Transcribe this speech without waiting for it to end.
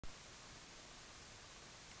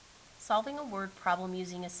Solving a word problem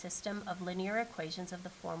using a system of linear equations of the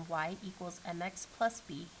form y equals mx plus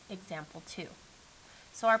b, example 2.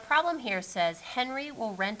 So our problem here says Henry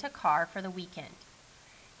will rent a car for the weekend.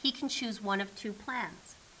 He can choose one of two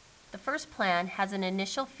plans. The first plan has an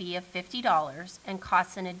initial fee of $50 and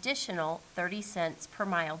costs an additional 30 cents per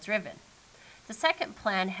mile driven. The second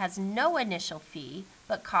plan has no initial fee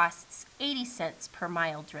but costs 80 cents per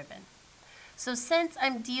mile driven. So since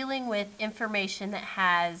I'm dealing with information that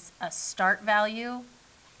has a start value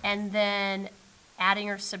and then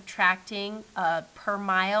adding or subtracting a per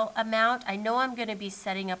mile amount, I know I'm going to be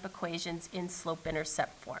setting up equations in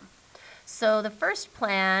slope-intercept form. So the first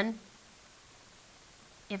plan,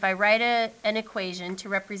 if I write an equation to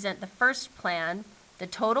represent the first plan, the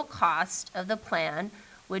total cost of the plan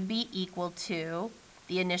would be equal to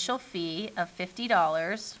the initial fee of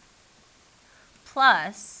 $50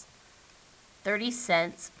 plus 30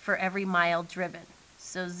 cents for every mile driven,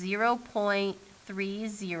 so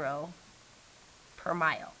 0.30 per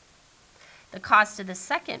mile. The cost of the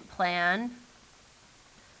second plan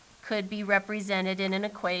could be represented in an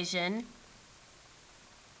equation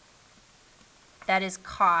that is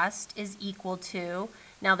cost is equal to,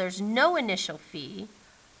 now there's no initial fee,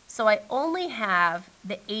 so I only have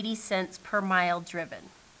the 80 cents per mile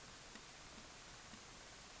driven,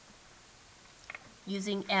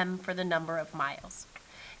 using m for the number of miles.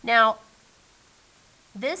 Now,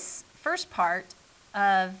 this first part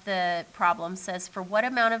of the problem says, for what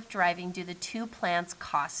amount of driving do the two plans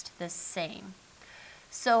cost the same?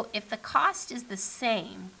 So if the cost is the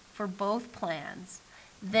same for both plans,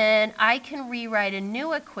 then I can rewrite a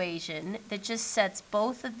new equation that just sets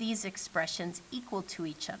both of these expressions equal to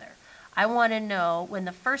each other. I want to know when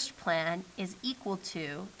the first plan is equal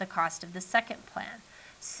to the cost of the second plan.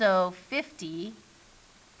 So 50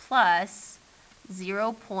 plus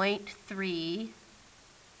 0.3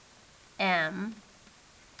 m,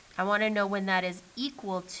 I want to know when that is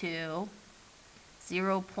equal to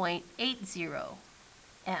 0.80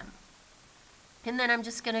 m. And then I'm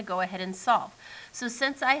just going to go ahead and solve. So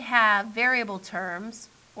since I have variable terms,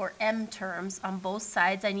 or m terms, on both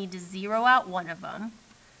sides, I need to zero out one of them,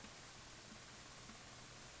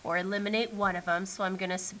 or eliminate one of them. So I'm going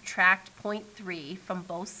to subtract 0.3 from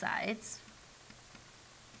both sides.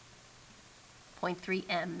 0.3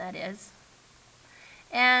 m, that is.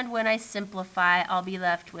 And when I simplify, I'll be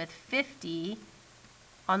left with 50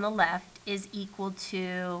 on the left is equal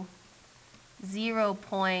to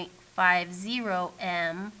 0.50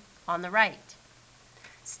 m on the right.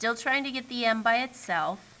 Still trying to get the m by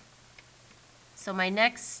itself. So my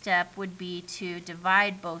next step would be to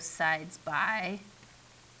divide both sides by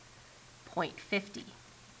 0.50.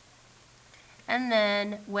 And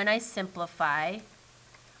then when I simplify,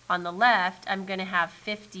 on the left, I'm going to have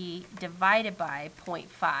 50 divided by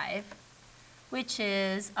 0.5, which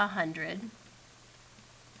is 100,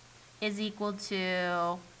 is equal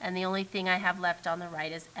to, and the only thing I have left on the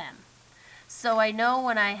right is m. So I know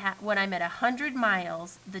when I'm at 100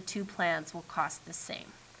 miles, the two plans will cost the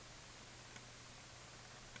same.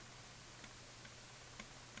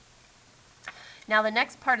 Now the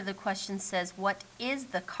next part of the question says, what is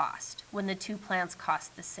the cost when the two plans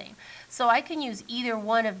cost the same? So I can use either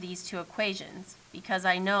one of these two equations because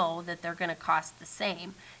I know that they're going to cost the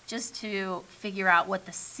same, just to figure out what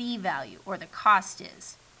the C value or the cost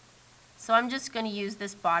is. So I'm just going to use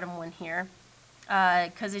this bottom one here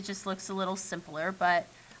because it just looks a little simpler, but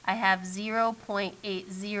I have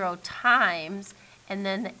 0.80 times, and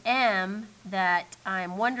then the m that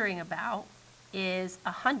I'm wondering about is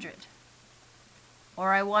 100.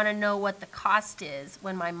 Or I want to know what the cost is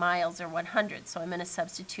when my miles are 100. So I'm going to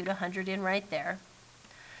substitute 100 in right there.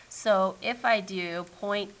 So if I do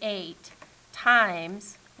 0.8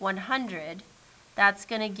 times 100, that's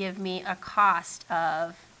going to give me a cost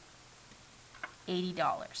of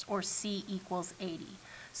 $80, or C equals 80.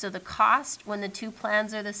 So the cost when the two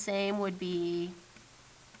plans are the same would be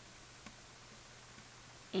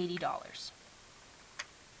 $80.